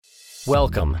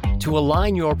Welcome to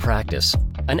Align Your Practice,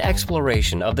 an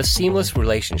exploration of the seamless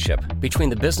relationship between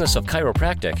the business of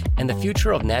chiropractic and the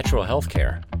future of natural health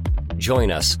care. Join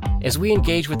us as we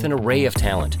engage with an array of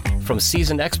talent, from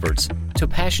seasoned experts to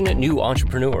passionate new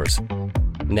entrepreneurs.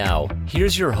 Now,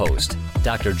 here's your host,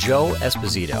 Dr. Joe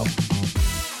Esposito.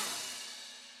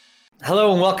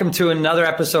 Hello and welcome to another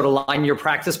episode of Align Your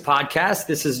Practice podcast.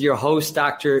 This is your host,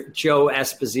 Dr. Joe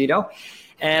Esposito.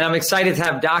 And I'm excited to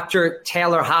have Dr.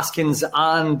 Taylor Hoskins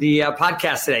on the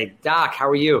podcast today. Doc, how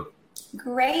are you?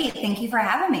 Great. Thank you for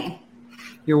having me.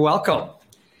 You're welcome.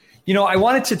 You know, I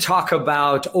wanted to talk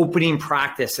about opening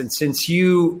practice. And since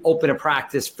you opened a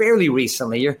practice fairly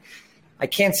recently, I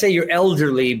can't say you're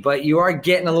elderly, but you are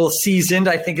getting a little seasoned.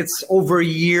 I think it's over a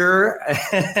year.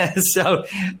 So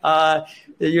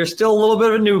you're still a little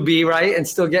bit of a newbie, right? And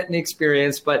still getting the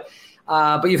experience. But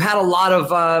you've had a lot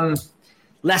of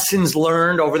lessons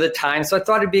learned over the time. So I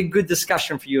thought it'd be a good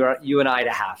discussion for you and I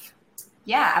to have.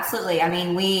 Yeah, absolutely. I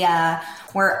mean,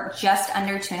 we're just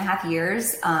under 2.5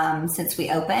 years since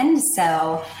we opened.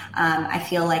 So I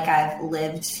feel like I've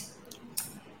lived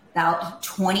about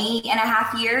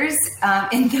 20.5 years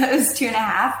in those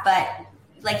 2.5. But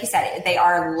like you said, they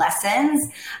are lessons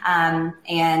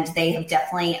and they have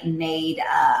definitely made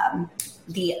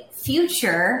the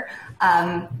future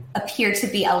appear to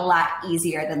be a lot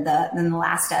easier than the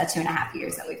last 2.5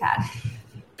 years that we've had.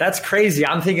 That's crazy.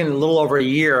 I'm thinking a little over a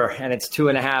year and it's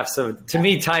 2.5. So to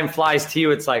me, time flies. To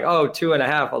you, it's like,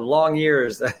 2.5, long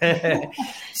years.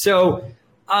 So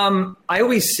I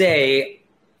always say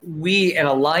we in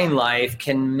Align Life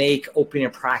can make opening a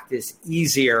practice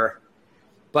easier,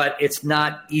 but it's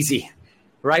not easy.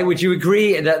 Right? Would you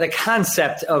agree that the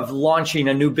concept of launching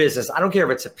a new business, I don't care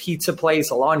if it's a pizza place,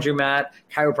 a laundromat,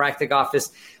 chiropractic office,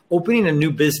 opening a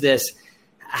new business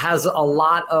has a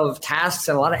lot of tasks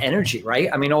and a lot of energy, right?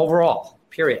 I mean, overall,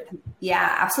 period.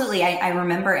 Yeah, absolutely. I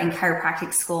remember in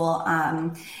chiropractic school,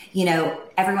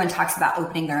 everyone talks about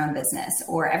opening their own business,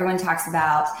 or everyone talks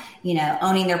about,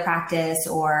 owning their practice,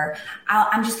 or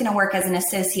I'm just going to work as an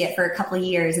associate for a couple of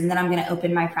years and then I'm going to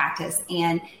open my practice.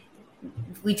 And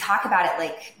we talk about it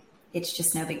like it's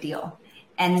just no big deal.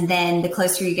 And then the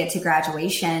closer you get to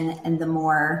graduation and the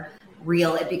more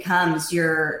real it becomes,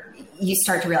 you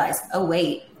start to realize, oh,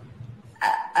 wait,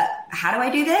 how do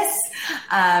I do this?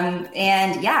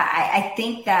 I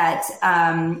think that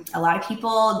a lot of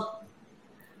people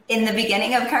in the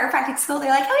beginning of chiropractic school,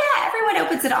 they're like, oh yeah, everyone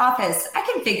opens an office. I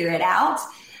can figure it out.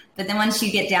 But then once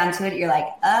you get down to it, you're like,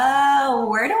 oh,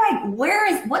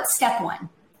 what's step one?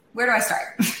 Where do I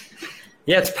start?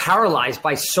 Yeah, it's paralyzed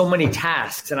by so many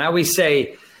tasks. And I always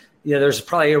say, there's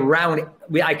probably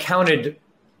I counted,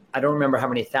 I don't remember how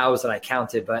many thousand I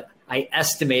counted, but I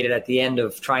estimated at the end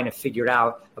of trying to figure it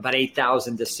out about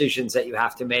 8,000 decisions that you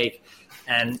have to make.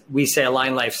 And we say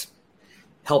Align Life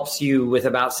helps you with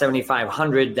about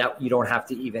 7,500 that you don't have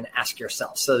to even ask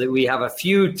yourself. So that we have a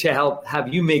few to help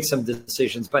have you make some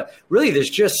decisions. But really, there's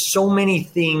just so many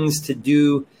things to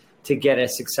do to get a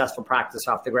successful practice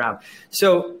off the ground.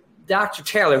 So Dr.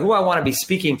 Taylor, who I want to be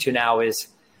speaking to now is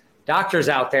doctors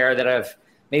out there that have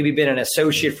maybe been an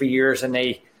associate for years and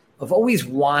they have always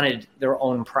wanted their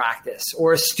own practice,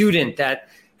 or a student that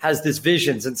has this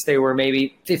vision since they were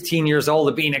maybe 15 years old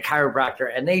of being a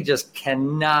chiropractor, and they just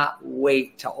cannot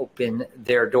wait to open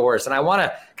their doors. And I want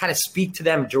to kind of speak to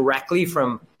them directly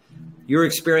from your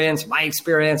experience, my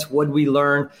experience, what we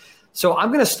learn. So I'm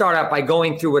going to start out by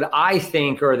going through what I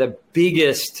think are the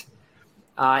biggest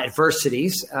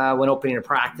adversities when opening a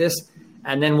practice.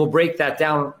 And then we'll break that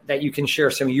down that you can share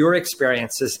some of your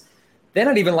experiences. Then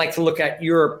I'd even like to look at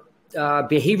your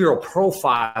behavioral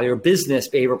profile, your business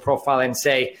behavioral profile, and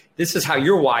say, this is how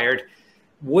you're wired.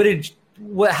 How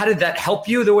did that help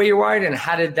you the way you're wired? And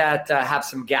how did that have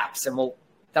some gaps? And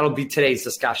that'll be today's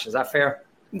discussion. Is that fair?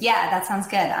 Yeah, that sounds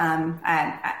good.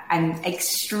 I'm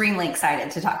extremely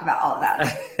excited to talk about all of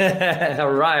that.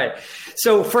 All right.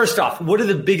 So first off, what are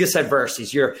the biggest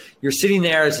adversities? You're sitting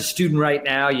there as a student right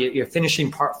now. You're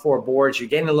finishing Part 4 boards. You're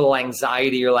getting a little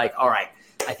anxiety. You're like, all right,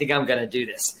 I think I'm going to do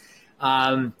this.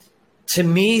 To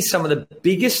me, some of the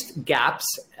biggest gaps,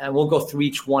 and we'll go through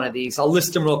each one of these. I'll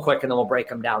list them real quick and then we'll break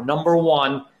them down. Number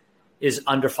one is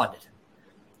underfunded,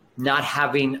 not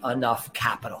having enough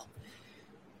capital.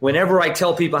 Whenever I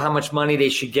tell people how much money they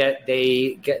should get,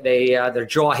 their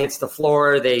jaw hits the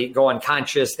floor, they go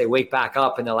unconscious, they wake back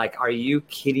up, and they're like, are you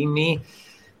kidding me?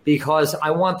 Because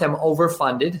I want them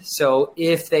overfunded. So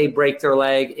if they break their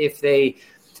leg, if they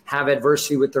have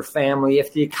adversity with their family,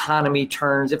 if the economy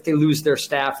turns, if they lose their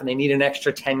staff and they need an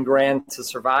extra 10 grand to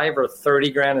survive or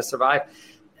 30 grand to survive,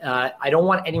 I don't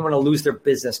want anyone to lose their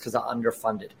business because they're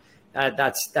underfunded.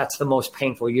 That's the most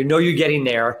painful. You know you're getting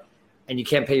there, and you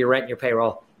can't pay your rent and your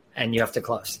payroll, and you have to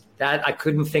close. That I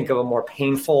couldn't think of a more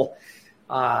painful,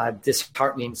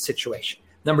 disheartening situation.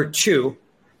 Number 2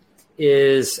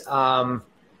 is not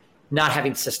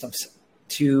having systems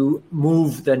to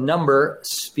move the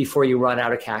numbers before you run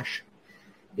out of cash.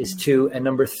 Is 2, and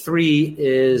number 3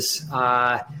 is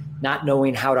not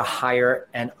knowing how to hire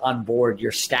and onboard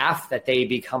your staff. That they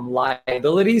become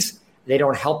liabilities. They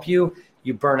don't help you.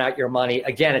 You burn out your money.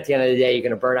 Again, at the end of the day, you're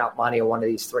going to burn out money on one of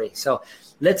these 3. So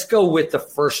let's go with the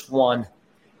first one,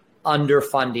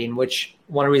 underfunding, which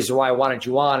one of the reasons why I wanted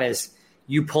you on is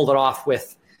you pulled it off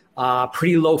with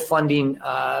pretty low funding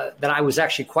that I was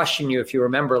actually questioning you, if you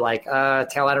remember, like,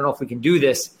 Tal, I don't know if we can do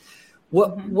this.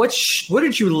 What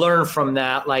did you learn from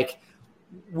that? Like,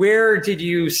 where did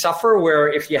you suffer where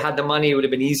if you had the money, it would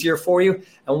have been easier for you?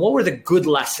 And what were the good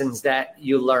lessons that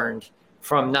you learned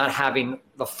from not having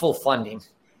the full funding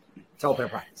to open a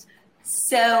practice?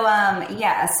 So,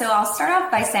 so I'll start off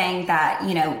by saying that,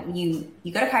 you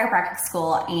go to chiropractic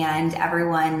school and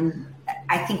everyone,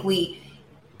 I think we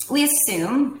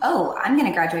assume, I'm going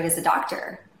to graduate as a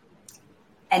doctor.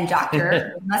 And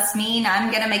doctor must mean I'm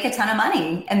going to make a ton of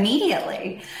money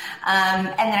immediately. And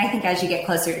then I think as you get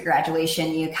closer to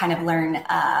graduation, you kind of learn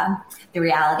the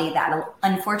reality that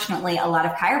unfortunately a lot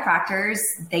of chiropractors,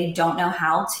 they don't know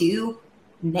how to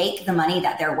make the money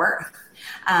that they're worth.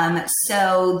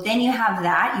 So then you have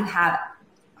that, you have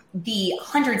the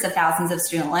hundreds of thousands of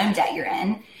student loan debt you're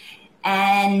in.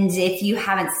 And if you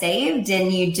haven't saved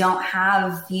and you don't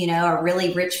have, a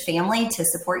really rich family to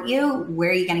support you, where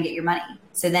are you going to get your money?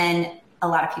 So then a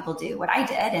lot of people do what I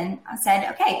did. And I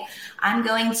said, okay, I'm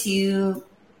going to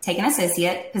take an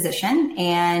associate position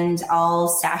and I'll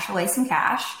stash away some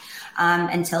cash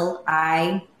until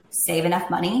I save enough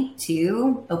money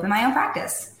to open my own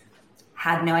practice.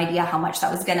 Had no idea how much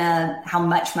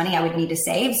money I would need to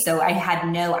save. So I had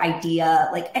no idea,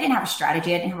 I didn't have a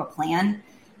strategy. I didn't have a plan.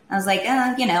 I was like,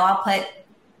 I'll put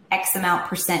X amount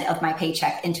 % of my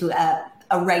paycheck into a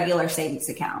regular savings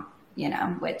account,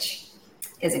 which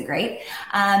isn't great.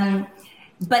 But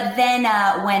then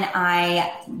when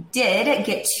I did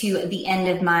get to the end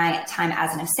of my time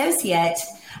as an associate,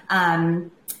 I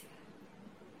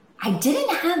didn't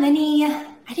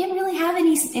really have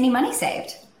any money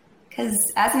saved,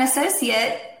 because as an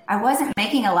associate, I wasn't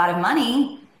making a lot of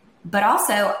money. But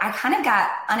also, I kind of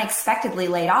got unexpectedly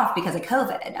laid off because of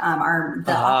COVID.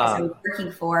 The office I was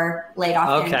working for laid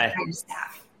off the entire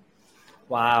staff.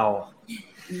 Wow.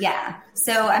 Yeah.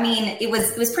 So, it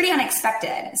was pretty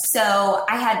unexpected. So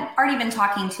I had already been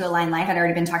talking to Align Life. I'd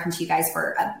already been talking to you guys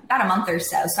for about a month or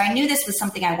so. So I knew this was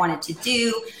something I wanted to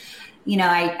do.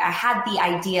 I had the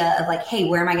idea of hey,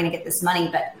 where am I going to get this money?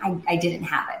 But I didn't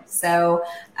have it. So,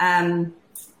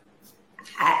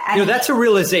 that's a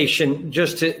realization,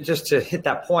 just to hit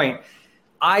that point.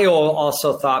 I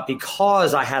also thought,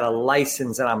 because I had a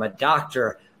license and I'm a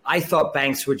doctor, I thought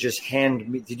banks would just hand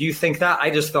me. Did you think that? I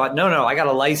just thought, no, I got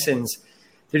a license.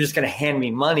 They're just going to hand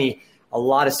me money. A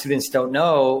lot of students don't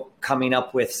know, coming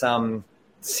up with some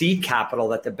seed capital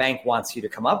that the bank wants you to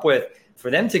come up with for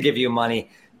them to give you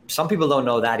money. Some people don't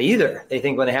know that either. They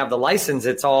think when they have the license,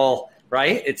 it's all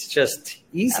right. It's just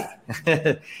easy.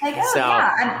 I'm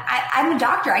a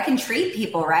doctor. I can treat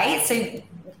people, right? So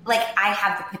I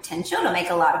have the potential to make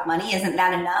a lot of money. Isn't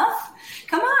that enough?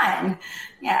 Come on.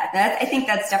 Yeah. I think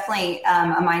that's definitely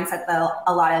a mindset that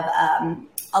a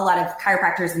lot of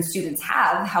chiropractors and students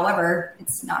have. However,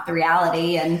 it's not the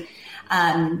reality. And,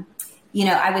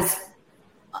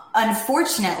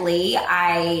 unfortunately,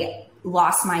 I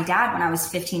lost my dad when I was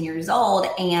 15 years old,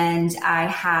 and I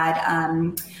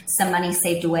had some money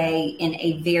saved away in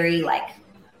a very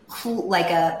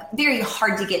a very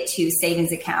hard to get to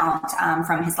savings account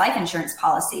from his life insurance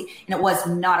policy. And it was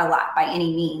not a lot by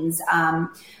any means.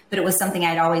 But it was something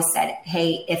I'd always said,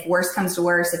 hey, if worse comes to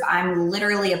worse, if I'm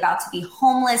literally about to be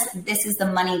homeless, this is the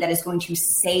money that is going to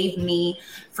save me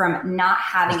from not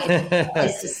having a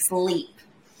place to sleep.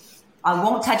 I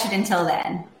won't touch it until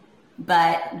then.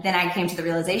 But then I came to the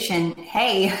realization,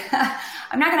 hey,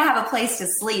 I'm not going to have a place to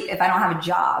sleep if I don't have a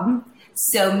job.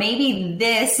 So maybe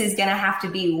this is going to have to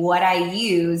be what I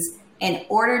use in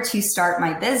order to start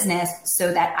my business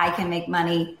so that I can make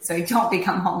money so I don't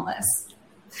become homeless.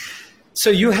 So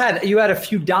you had a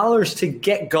few dollars to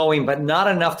get going, but not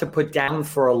enough to put down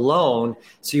for a loan.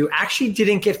 So you actually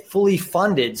didn't get fully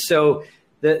funded. So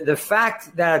the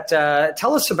fact that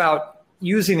tell us about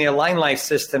using the Align Life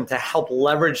system to help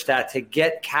leverage that to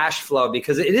get cash flow,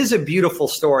 because it is a beautiful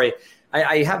story.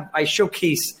 I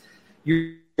showcase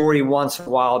your story once in a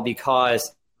while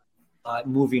because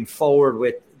moving forward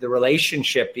with the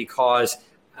relationship because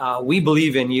we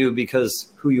believe in you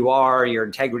because who you are, your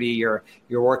integrity, your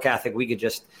work ethic. We could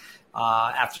just,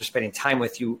 after spending time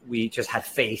with you, we just had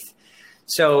faith.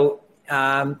 So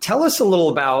tell us a little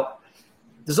about,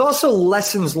 there's also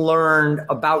lessons learned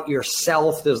about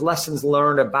yourself. There's lessons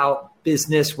learned about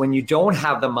business when you don't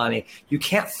have the money. You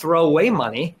can't throw away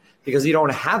money because you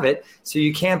don't have it. So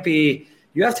you have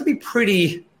to be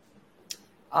pretty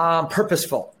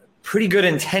purposeful, pretty good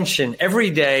intention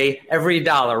every day, every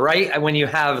dollar, right? When you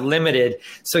have limited.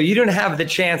 So you don't have the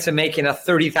chance of making a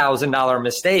 $30,000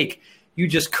 mistake. You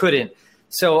just couldn't.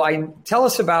 So tell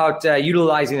us about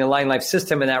utilizing the Align Life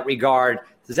system in that regard.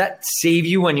 Does that save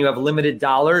you when you have limited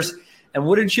dollars? And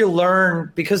what did you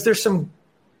learn? Because there's some,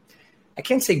 I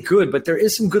can't say good, but there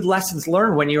is some good lessons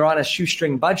learned when you're on a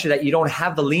shoestring budget that you don't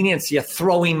have the leniency of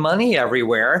throwing money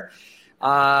everywhere,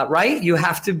 right? You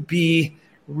have to be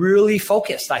really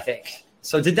focused, I think.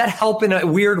 So did that help in a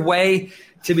weird way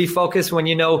to be focused when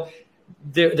you know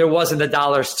there wasn't the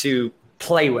dollars to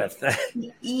play with?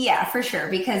 Yeah, for sure.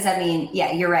 Because I mean,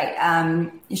 yeah, you're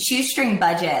right. Shoestring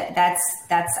budget. That's.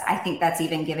 I think that's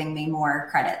even giving me more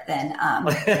credit than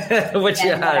what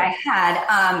I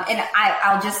had. And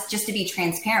I'll just to be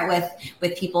transparent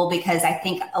with people, because I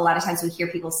think a lot of times we hear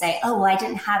people say, "Oh, well, I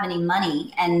didn't have any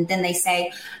money," and then they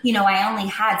say, I only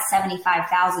had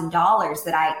 $75,000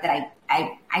 that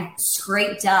I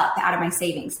scraped up out of my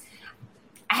savings.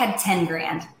 I had 10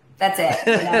 grand. That's it.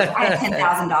 I had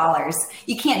 $10,000.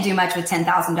 You can't do much with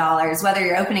 $10,000, whether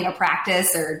you're opening a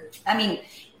practice or,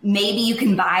 maybe you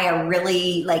can buy a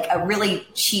really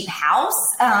cheap house.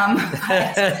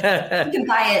 But you can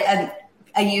buy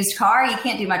a used car. You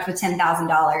can't do much with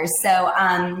 $10,000. So,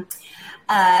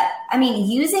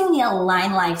 using the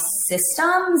Align Life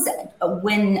systems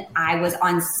when I was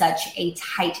on such a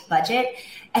tight budget,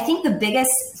 I think the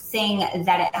biggest thing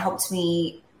that it helped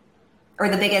me, or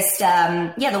the biggest,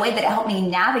 the way that it helped me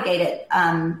navigate it,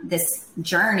 this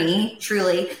journey,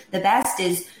 truly the best,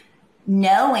 is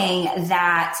knowing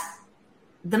that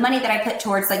the money that I put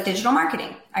towards digital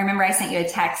marketing. I remember I sent you a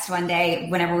text one day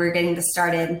whenever we were getting this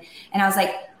started, and I was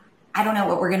like, I don't know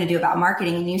what we're going to do about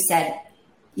marketing. And you said,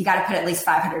 you got to put at least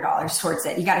 $500 towards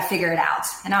it. You got to figure it out.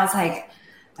 And I was like,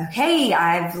 okay,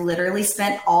 I've literally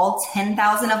spent all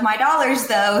 10,000 of my dollars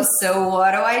though. So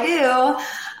what do I do?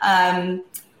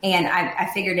 And I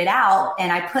figured it out,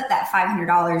 and I put that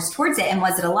 $500 towards it. And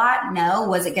was it a lot? No.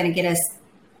 Was it going to get us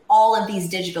all of these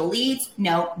digital leads?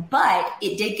 No, but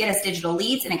it did get us digital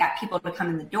leads, and it got people to come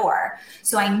in the door.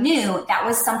 So I knew that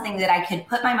was something that I could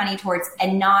put my money towards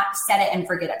and not set it and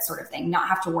forget it sort of thing, not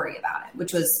have to worry about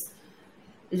it,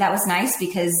 that was nice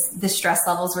because the stress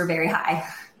levels were very high.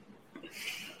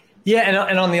 Yeah,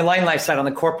 and on the Align Life side, on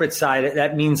the corporate side,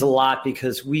 that means a lot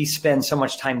because we spend so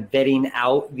much time vetting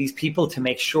out these people to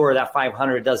make sure that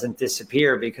 500 doesn't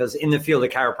disappear, because in the field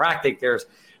of chiropractic, there's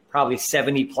probably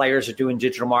 70 players are doing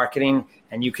digital marketing,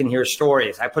 and you can hear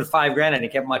stories. I put $5,000 and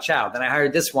didn't get much out. Then I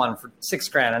hired this one for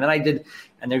 $6,000, and then I did,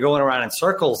 and they're going around in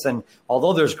circles. And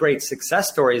although there's great success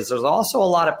stories, there's also a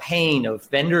lot of pain of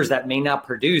vendors that may not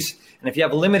produce. And if you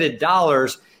have limited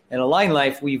dollars in Align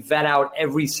Life, we vet out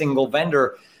every single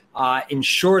vendor,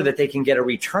 ensure that they can get a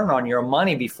return on your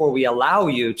money before we allow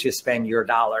you to spend your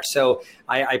dollar. So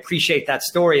I appreciate that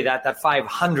story, that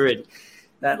 500,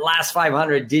 that last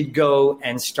 500 did go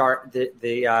and start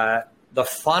the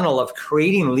funnel of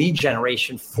creating lead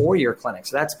generation for your clinic.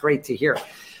 So that's great to hear.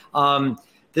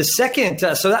 The second,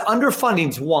 so that underfunding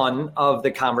is one of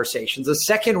the conversations. The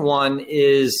second one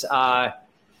is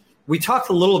we talked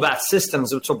a little about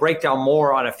systems, which will break down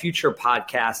more on a future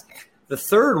podcast. The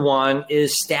third one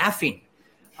is staffing.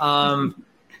 And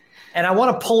I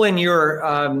want to pull in your,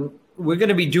 we're going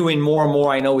to be doing more and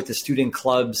more, I know, with the student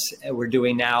clubs we're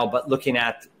doing now, but looking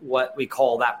at what we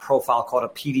call that profile called a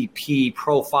PDP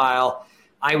profile.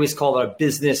 I always call it a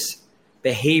business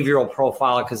behavioral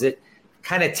profile because it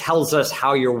kind of tells us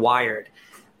how you're wired.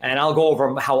 And I'll go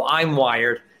over how I'm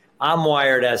wired. I'm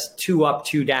wired as 2 up,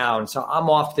 2 down. So I'm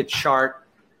off the chart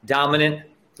dominant.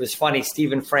 It was funny.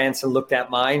 Stephen Franson looked at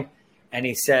mine and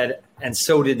he said, and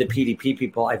so did the PDP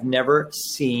people, I've never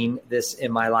seen this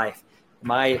in my life.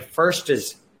 My first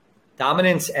is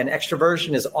dominance and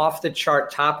extroversion is off the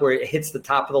chart top where it hits the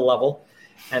top of the level.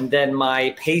 And then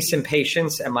my pace and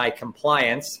patience and my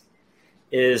compliance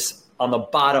is on the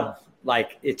bottom.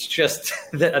 Like it's just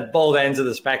at both ends of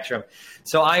the spectrum.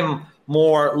 So I'm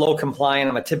more low compliant.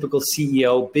 I'm a typical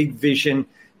CEO, big vision,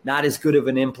 not as good of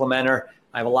an implementer.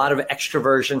 I have a lot of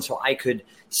extroversion, so I could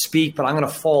speak, but I'm going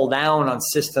to fall down on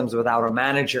systems without a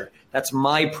manager. That's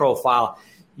my profile.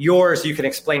 Yours, you can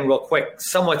explain real quick,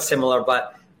 somewhat similar,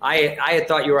 but I had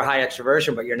thought you were high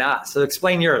extroversion, but you're not. So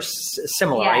explain yours.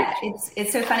 Similar, yeah, right?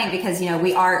 It's so funny because, you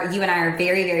and I are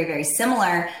very, very, very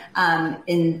similar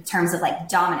in terms of like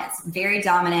dominance, very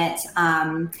dominant.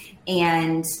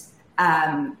 And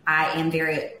I am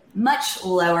very much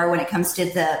lower when it comes to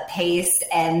the pace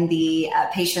and the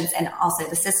patience and also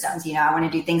the systems. I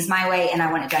want to do things my way and I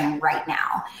want it done right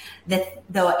now.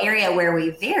 The area where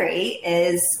we vary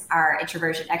is our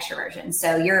introversion, extroversion.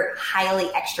 So you're highly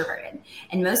extroverted.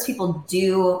 And most people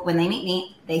do, when they meet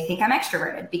me, they think I'm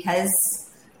extroverted because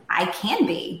I can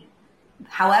be.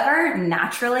 However,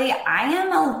 naturally, I'm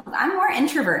more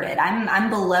introverted. I'm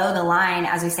below the line,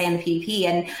 as we say in the PDP,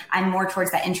 and I'm more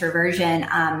towards that introversion.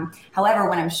 However,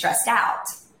 when I'm stressed out,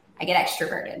 I get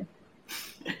extroverted.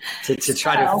 to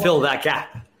try to fill that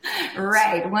gap.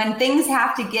 Right. When things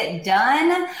have to get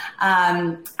done,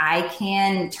 I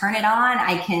can turn it on.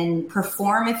 I can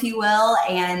perform, if you will.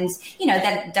 And,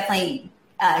 that definitely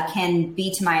can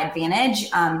be to my advantage,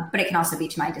 but it can also be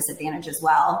to my disadvantage as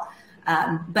well.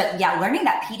 But yeah, learning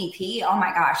that PDP, oh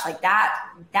my gosh, like that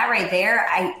right there,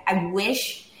 I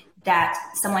wish that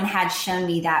someone had shown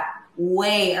me that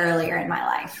way earlier in my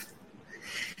life.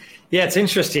 Yeah, it's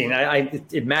interesting.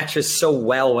 It matches so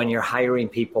well when you're hiring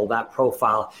people, that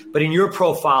profile. But in your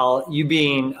profile, you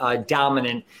being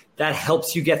dominant, that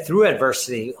helps you get through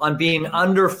adversity. On being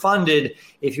underfunded,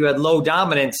 if you had low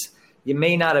dominance, you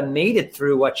may not have made it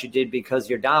through what you did because of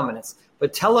your dominance.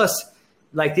 But tell us,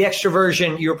 like the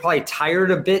extroversion, you were probably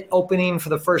tired a bit opening for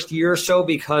the first year or so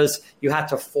because you had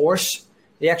to force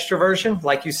the extroversion.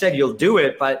 Like you said, you'll do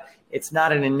it, but it's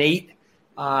not an innate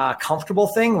comfortable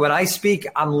thing. When I speak,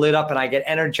 I'm lit up and I get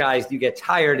energized. You get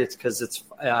tired. It's because it's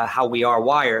how we are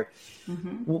wired.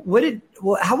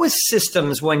 Mm-hmm. How was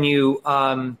systems when you,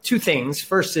 two things.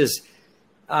 First is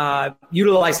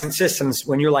utilizing systems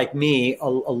when you're like me, a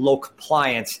low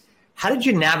compliance. How did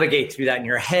you navigate through that in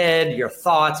your head, your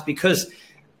thoughts? Because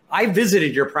I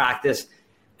visited your practice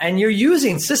and you're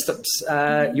using systems.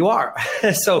 You are.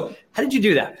 So how did you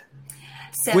do that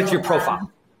with your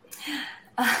profile?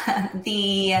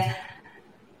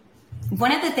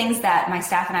 One of the things that my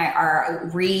staff and I are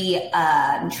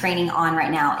training on right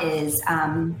now is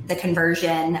the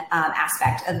conversion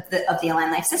aspect of the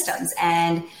Align Life systems.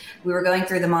 And we were going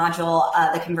through the module,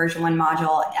 the Conversion 1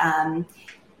 module,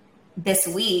 this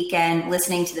week and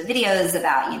listening to the videos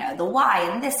about, the why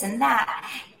and this and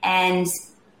that. And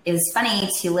it was funny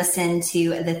to listen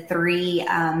to the three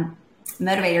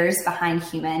motivators behind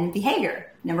human behavior.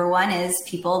 Number one is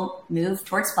people move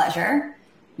towards pleasure.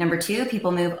 Number two,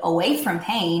 people move away from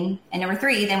pain. And number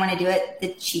three, they want to do it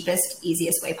the cheapest,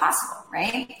 easiest way possible,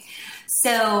 right?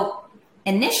 So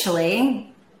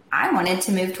initially, I wanted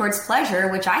to move towards pleasure,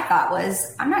 which I thought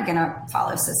was, I'm not going to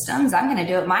follow systems. I'm going to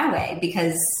do it my way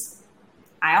because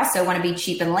I also want to be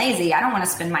cheap and lazy. I don't want to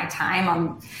spend my time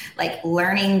on like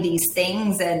learning these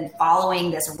things and following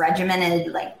this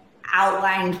regimented, like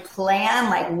outlined plan.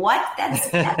 Like what?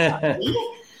 That's not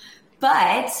me.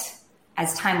 But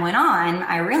as time went on,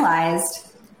 I realized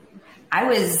I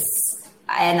was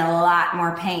in a lot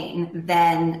more pain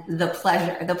than the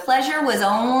pleasure. The pleasure was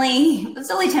only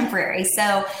temporary.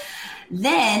 So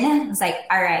then it's like,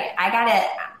 all right,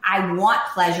 I want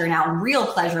pleasure now, real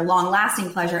pleasure,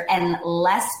 long-lasting pleasure, and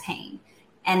less pain.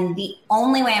 And the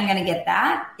only way I'm going to get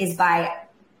that is by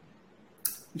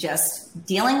just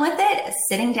dealing with it,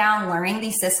 sitting down, learning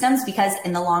these systems, because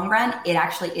in the long run, it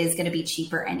actually is going to be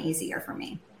cheaper and easier for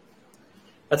me.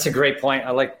 That's a great point.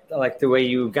 I like the way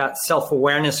you got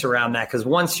self-awareness around that, because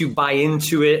once you buy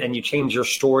into it and you change your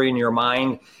story in your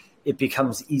mind, it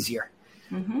becomes easier.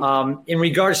 Mm-hmm. In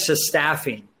regards to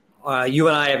staffing, you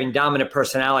and I having dominant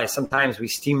personalities, sometimes we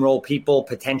steamroll people.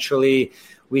 Potentially,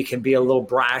 we can be a little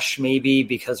brash maybe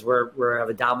because we have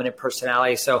a dominant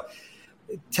personality. So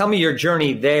tell me your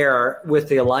journey there with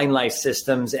the Align Life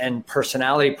systems and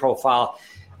personality profile.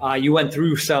 You went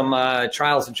through some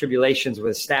trials and tribulations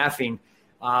with staffing.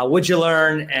 What'd you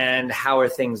learn and how are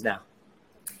things now?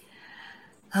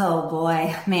 Oh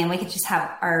boy, man, we could just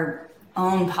have our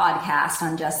own podcast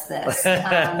on just this.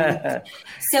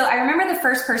 So I remember the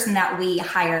first person that we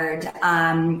hired,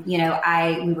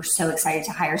 we were so excited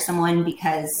to hire someone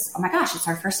because, oh my gosh, it's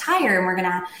our first hire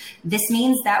and this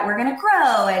means that we're going to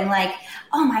grow and like,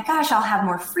 oh my gosh, I'll have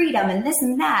more freedom and this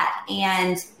and that.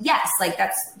 And yes, like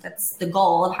that's the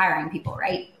goal of hiring people,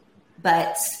 right?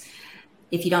 But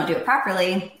if you don't do it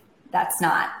properly, that's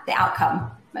not the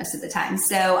outcome most of the time.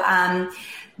 So,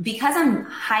 because I'm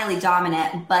highly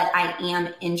dominant, but I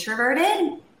am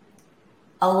introverted,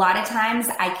 a lot of times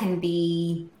I can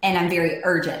be, and I'm very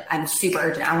urgent. I'm super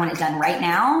urgent. I want it done right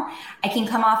now. I can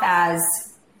come off as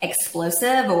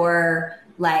explosive or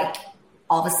like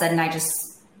all of a sudden I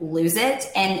just lose it.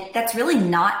 And that's really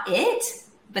not it,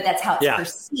 but that's how it's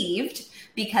perceived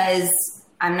because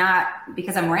I'm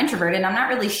more introverted. I'm not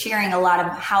really sharing a lot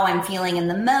of how I'm feeling in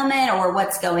the moment or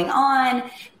what's going on.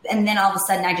 And then all of a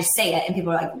sudden I just say it and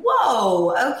people are like,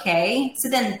 whoa, okay. So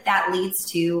then that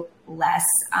leads to less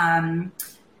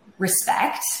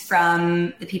respect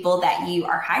from the people that you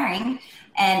are hiring.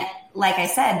 And like I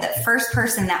said, the first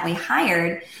person that we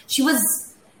hired,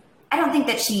 I don't think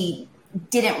that she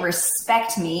didn't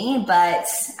respect me, but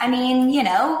I mean,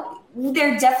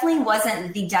 there definitely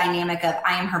wasn't the dynamic of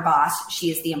I am her boss, she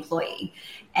is the employee.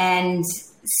 And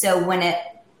so when it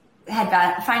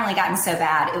had finally gotten so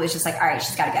bad, it was just like, all right,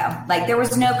 she's got to go. Like there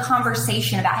was no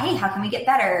conversation about, hey, how can we get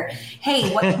better? Hey,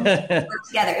 what can we work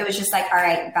together? It was just like, all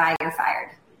right, bye, you're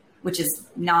fired, which is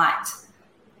not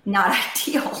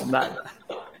ideal.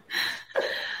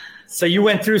 So you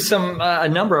went through a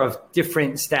number of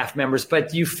different staff members, but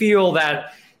do you feel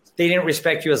that they didn't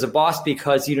respect you as a boss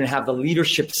because you didn't have the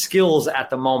leadership skills at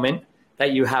the moment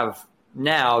that you have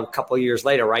now, a couple of years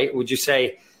later, right? Would you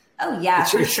say? Oh yeah,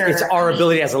 for sure. It's our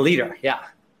ability as a leader. Yeah.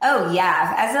 Oh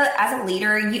yeah. As a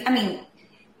leader, there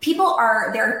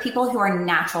are people who are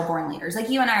natural born leaders. Like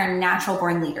you and I are natural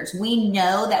born leaders. We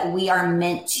know that we are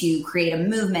meant to create a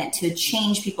movement, to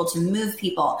change people, to move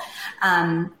people.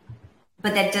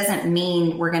 But that doesn't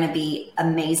mean we're going to be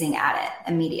amazing at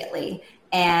it immediately.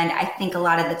 And I think a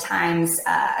lot of the times,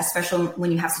 especially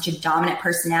when you have such a dominant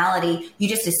personality, you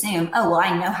just assume, oh, well,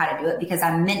 I know how to do it because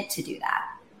I'm meant to do that.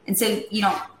 And so you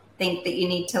don't think that you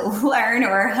need to learn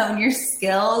or hone your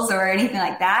skills or anything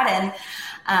like that.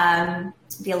 And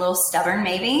be a little stubborn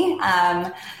maybe.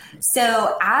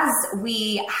 So as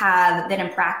we have been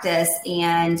in practice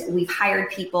and we've hired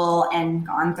people and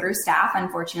gone through staff,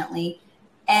 unfortunately,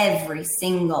 every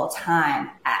single time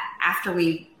after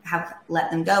we have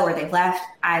let them go or they've left,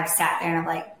 I've sat there and I'm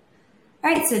like,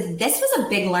 all right, so this was a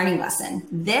big learning lesson.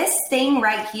 This thing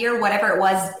right here, whatever it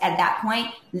was at that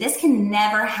point, this can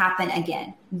never happen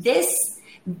again.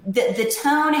 The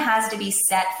tone has to be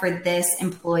set for this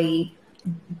employee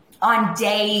on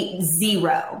day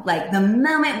 0. Like the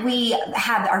moment we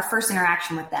have our first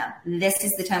interaction with them, this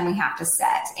is the tone we have to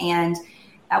set. And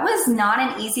that was not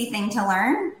an easy thing to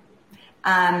learn.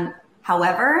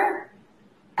 However,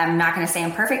 I'm not going to say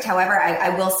I'm perfect. However, I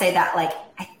will say that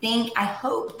I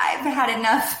hope I've had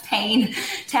enough pain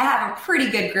to have a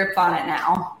pretty good grip on it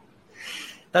now.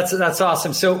 That's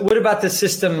awesome. So what about the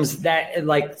systems that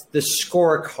like the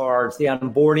scorecards, the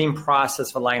onboarding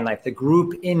process for Line Life, the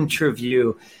group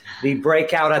interview, the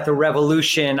breakout at the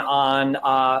Revolution on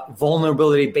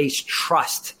vulnerability-based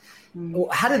trust?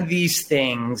 How do these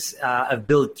things have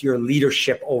built your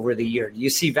leadership over the year? Do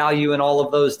you see value in all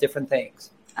of those different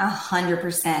things?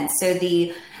 100%. So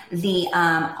the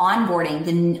onboarding,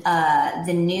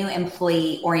 the new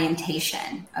employee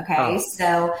orientation. Okay. Oh.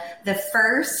 So the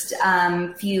first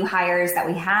few hires that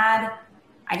we had,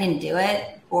 I didn't do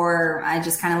it, or I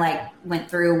just kind of went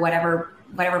through whatever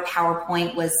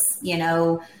PowerPoint was,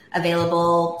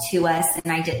 available to us.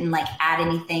 And I didn't add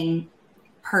anything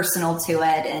personal to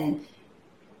it. And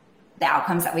the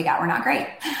outcomes that we got were not great.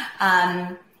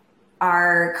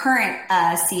 Our current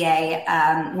CA,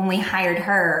 when we hired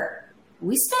her,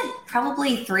 we spent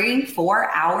probably 3-4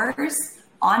 hours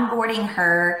onboarding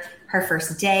her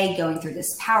first day, going through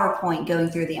this PowerPoint, going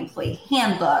through the employee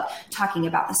handbook, talking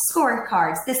about the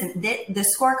scorecards, the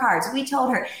scorecards. We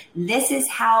told her, this is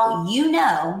how you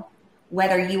know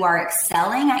whether you are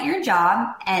excelling at your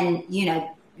job and,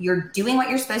 you're doing what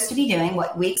you're supposed to be doing,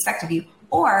 what we expect of you,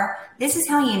 or this is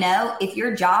how you know if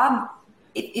your job,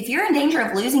 if you're in danger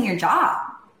of losing your job.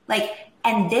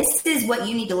 And this is what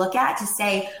you need to look at to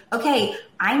say, okay,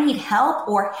 I need help,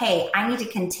 or hey, I need to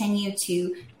continue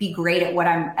to be great at what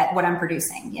I'm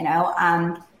producing,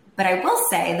 But I will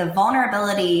say the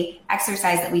vulnerability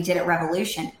exercise that we did at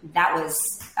Revolution, that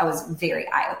was very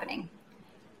eye-opening.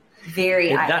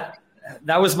 Very eye-opening.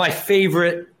 That was my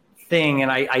favorite thing.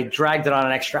 And I dragged it on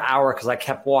an extra hour because I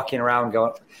kept walking around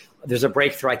going, there's a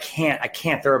breakthrough. I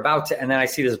can't, they're about to. And then I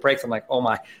see this breakthrough. I'm like, oh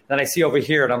my. Then I see over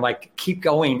here and I'm like, keep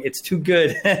going. It's too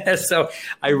good. So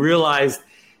I realized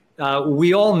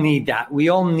we all need that. We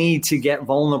all need to get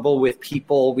vulnerable with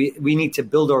people. We need to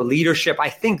build our leadership. I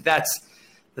think that's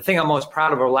the thing I'm most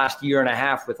proud of over the last year and a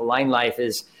half with Line Life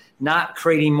is not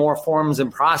creating more forms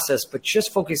and process, but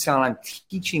just focusing on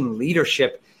teaching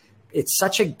leadership. It's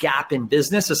such a gap in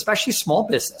business, especially small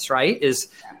business, right? It's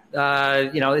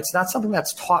not something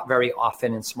that's taught very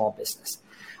often in small business.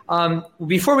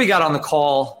 Before we got on the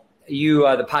call,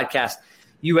 the podcast,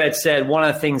 you had said one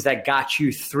of the things that got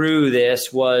you through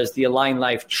this was the Align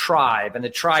Life Tribe. And the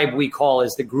tribe we call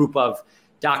is the group of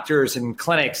doctors and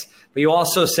clinics. But you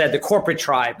also said the corporate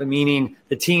tribe, meaning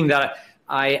the team that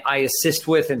I assist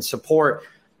with and support.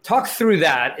 Talk through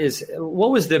that.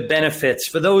 What was the benefits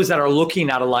for those that are looking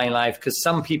at Align Life? Because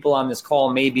some people on this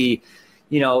call may be,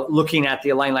 looking at the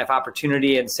Align Life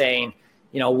opportunity and saying,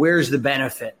 where's the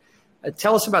benefit?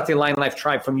 Tell us about the Align Life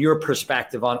Tribe from your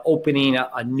perspective on opening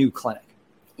a new clinic.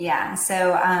 Yeah.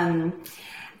 So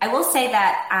I will say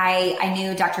that I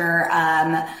knew Dr.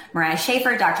 Mariah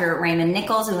Schaefer, Dr. Raymond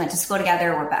Nichols. We went to school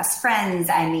together. We're best friends.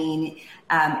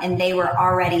 And they were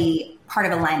already part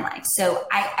of Align Life. So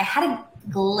I had a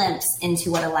glimpse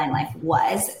into what Align Life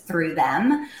was through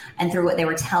them and through what they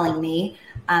were telling me.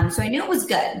 So I knew it was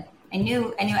good. I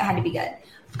knew it had to be good.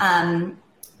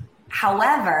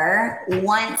 However,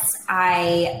 once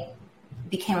I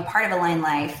became a part of Align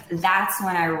Life, that's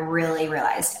when I really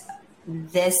realized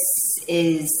this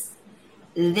is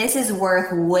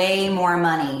worth way more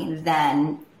money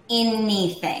than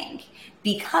anything,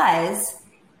 because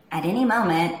at any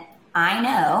moment, I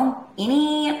know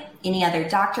any other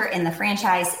doctor in the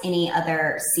franchise, any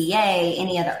other CA,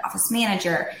 any other office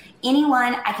manager,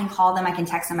 anyone, I can call them, I can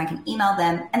text them, I can email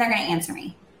them, and they're going to answer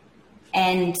me.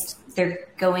 And they're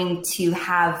going to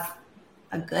have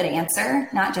a good answer,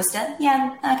 not just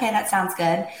yeah, okay, that sounds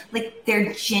good. Like,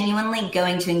 they're genuinely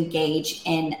going to engage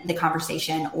in the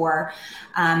conversation or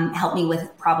help me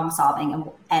with problem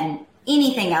solving and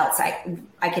anything else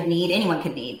I could need, anyone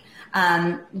could need.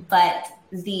 But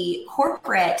the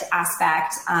corporate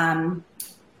aspect,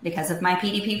 because of my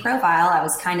PDP profile, I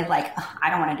was kind of like, I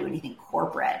don't want to do anything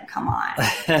corporate. Come on.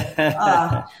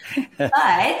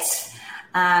 But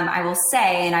I will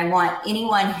say, and I want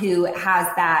anyone who has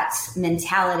that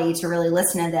mentality to really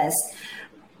listen to this,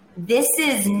 this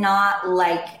is not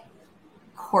like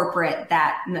corporate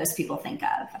that most people think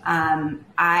of.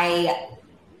 I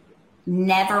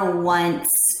never once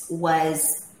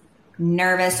was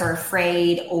nervous or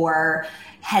afraid or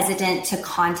hesitant to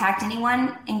contact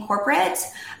anyone in corporate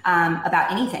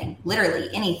about anything, literally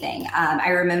anything. I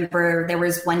remember there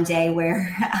was one day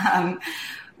where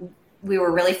we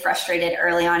were really frustrated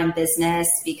early on in business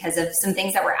because of some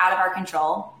things that were out of our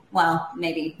control. Well,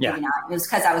 maybe not. It was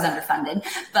because I was underfunded.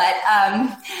 But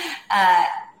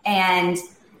and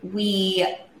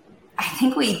I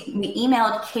think we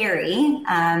emailed Carrie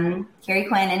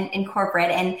Quinn in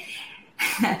corporate, and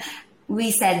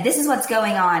we said, this is what's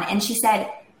going on. And she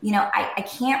said,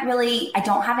 I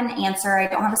don't have an answer. I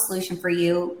don't have a solution for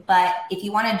you, but if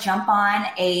you want to jump on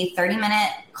a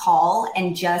 30-minute call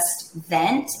and just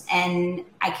vent, and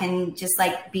I can just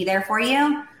be there for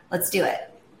you, let's do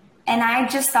it. And I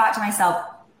just thought to myself,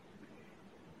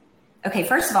 okay,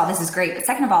 first of all, this is great. But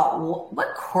second of all,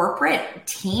 what corporate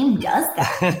team does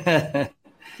that?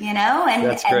 And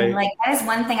that is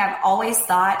one thing I've always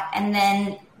thought. And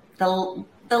then the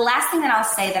last thing that I'll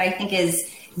say that I think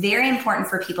is very important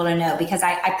for people to know, because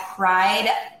I pride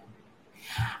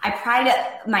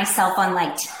myself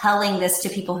on telling this to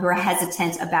people who are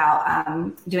hesitant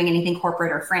about doing anything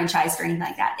corporate or franchised or anything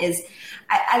like that, is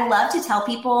I love to tell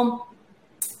people,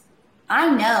 I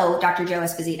know Dr. Joe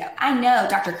Esposito. I know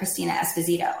Dr. Christina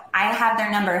Esposito. I have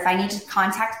their number. If I need to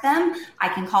contact them, I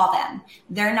can call them.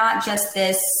 They're not just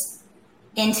this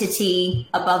entity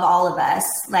above all of us.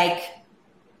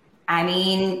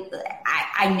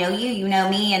 I know you know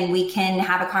me, and we can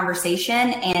have a conversation,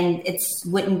 and it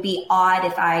wouldn't be odd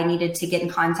if I needed to get in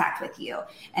contact with you.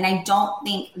 And I don't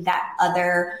think that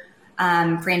other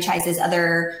franchises,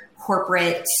 other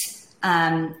corporate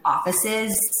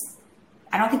offices,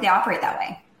 I don't think they operate that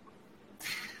way.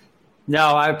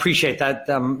 No, I appreciate that.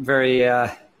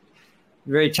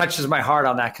 Very touches my heart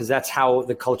on that, because that's how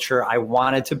the culture I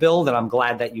wanted to build, and I'm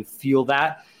glad that you feel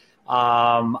that.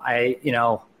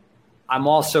 I'm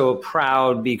also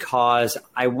proud because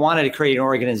I wanted to create an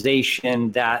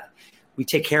organization that we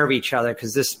take care of each other,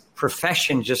 because this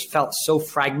profession just felt so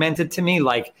fragmented to me.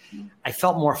 I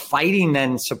felt more fighting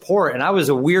than support. And I was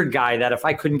a weird guy that if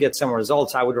I couldn't get some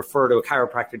results, I would refer to a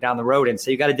chiropractor down the road and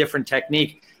say, you got a different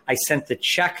technique. I sent the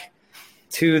check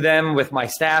to them with my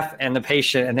staff and the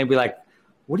patient, and they'd be like,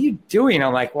 what are you doing?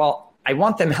 I'm like, well, I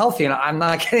want them healthy and I'm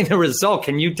not getting the result.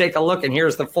 Can you take a look? And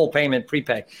here's the full payment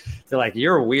prepay. They're like,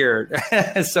 you're weird.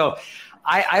 So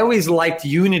I always liked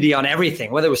unity on everything,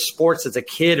 whether it was sports as a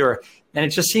kid and it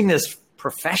just seemed this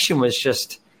profession was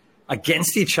just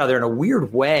against each other in a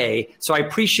weird way. So I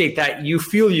appreciate that you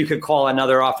feel you could call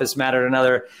another office manager,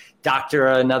 another doctor,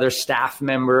 another staff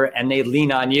member, and they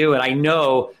lean on you. And I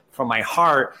know from my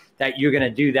heart that you're going to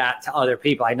do that to other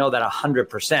people. I know that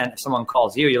 100%. If someone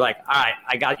calls you, you're like, all right,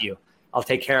 I got you. I'll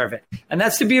take care of it. And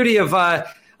that's the beauty of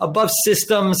Above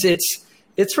Systems.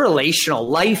 It's relational.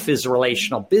 Life is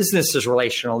relational. Business is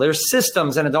relational. There's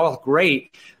systems and it's all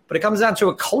great, but it comes down to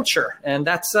a culture. And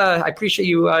that's, I appreciate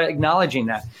you acknowledging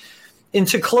that.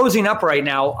 Into closing up right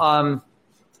now,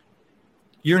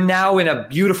 you're now in a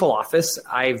beautiful office.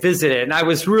 I visited and I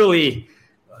was really,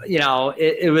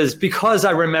 it was because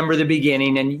I remember the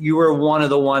beginning and you were one of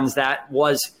the ones that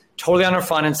was totally under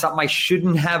fun and something I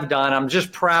shouldn't have done. I'm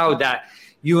just proud that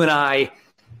you and I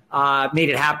made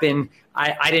it happen.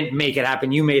 I didn't make it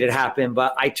happen. You made it happen,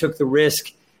 but I took the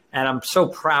risk and I'm so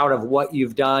proud of what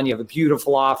you've done. You have a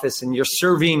beautiful office and you're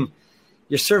serving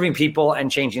people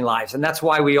and changing lives. And that's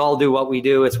why we all do what we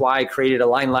do. It's why I created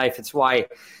Align Life. It's why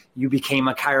you became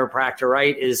a chiropractor,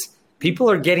 right? Is people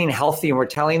are getting healthy and we're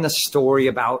telling the story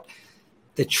about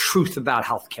the truth about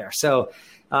healthcare. So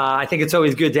I think it's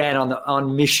always good to end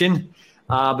on mission.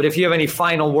 But if you have any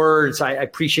final words, I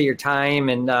appreciate your time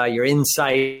and your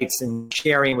insights and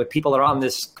sharing with people that are on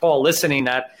this call listening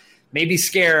that may be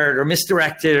scared or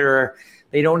misdirected or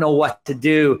they don't know what to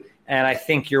do. And I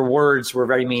think your words were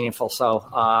very meaningful. So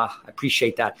I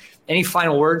appreciate that. Any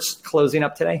final words closing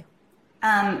up today?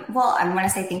 Well, I want to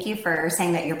say thank you for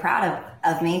saying that you're proud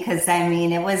of me. Cause I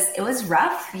mean, it was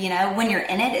rough, when you're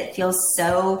in it, it feels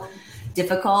so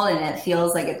difficult and it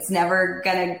feels like it's never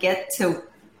going to get to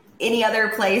any other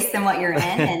place than what you're in.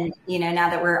 And, now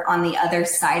that we're on the other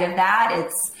side of that,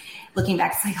 it's looking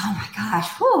back, it's like, oh my gosh,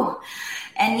 whew.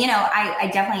 And, I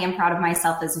definitely am proud of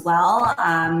myself as well.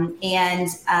 I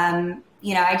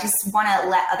just want to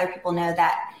let other people know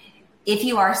that if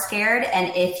you are scared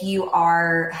and if you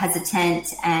are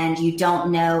hesitant and you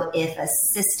don't know if a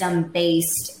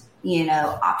system-based,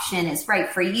 option is right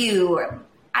for you, or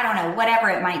I don't know, whatever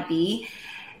it might be,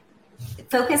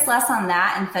 focus less on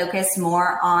that and focus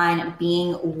more on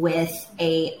being with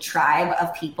a tribe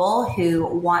of people who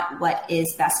want what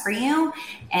is best for you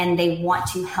and they want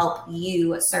to help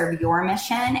you serve your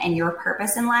mission and your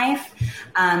purpose in life.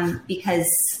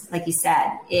 Because like you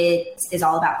said, it is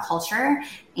all about culture.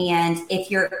 And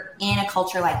if you're in a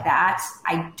culture like that,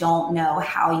 I don't know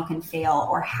how you can fail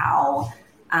or how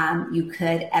you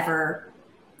could ever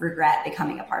regret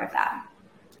becoming a part of that.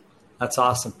 That's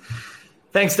awesome.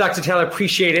 Thanks, Dr. Taylor.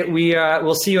 Appreciate it.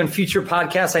 We'll see you in future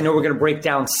podcasts. I know we're going to break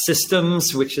down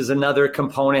systems, which is another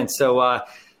component. So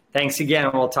thanks again,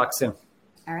 and we'll talk soon.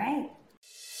 All right.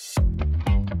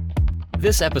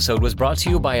 This episode was brought to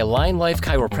you by Align Life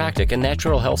Chiropractic and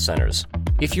Natural Health Centers.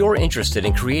 If you're interested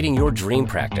in creating your dream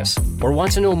practice or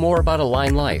want to know more about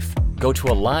Align Life, go to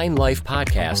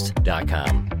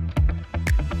alignlifepodcast.com.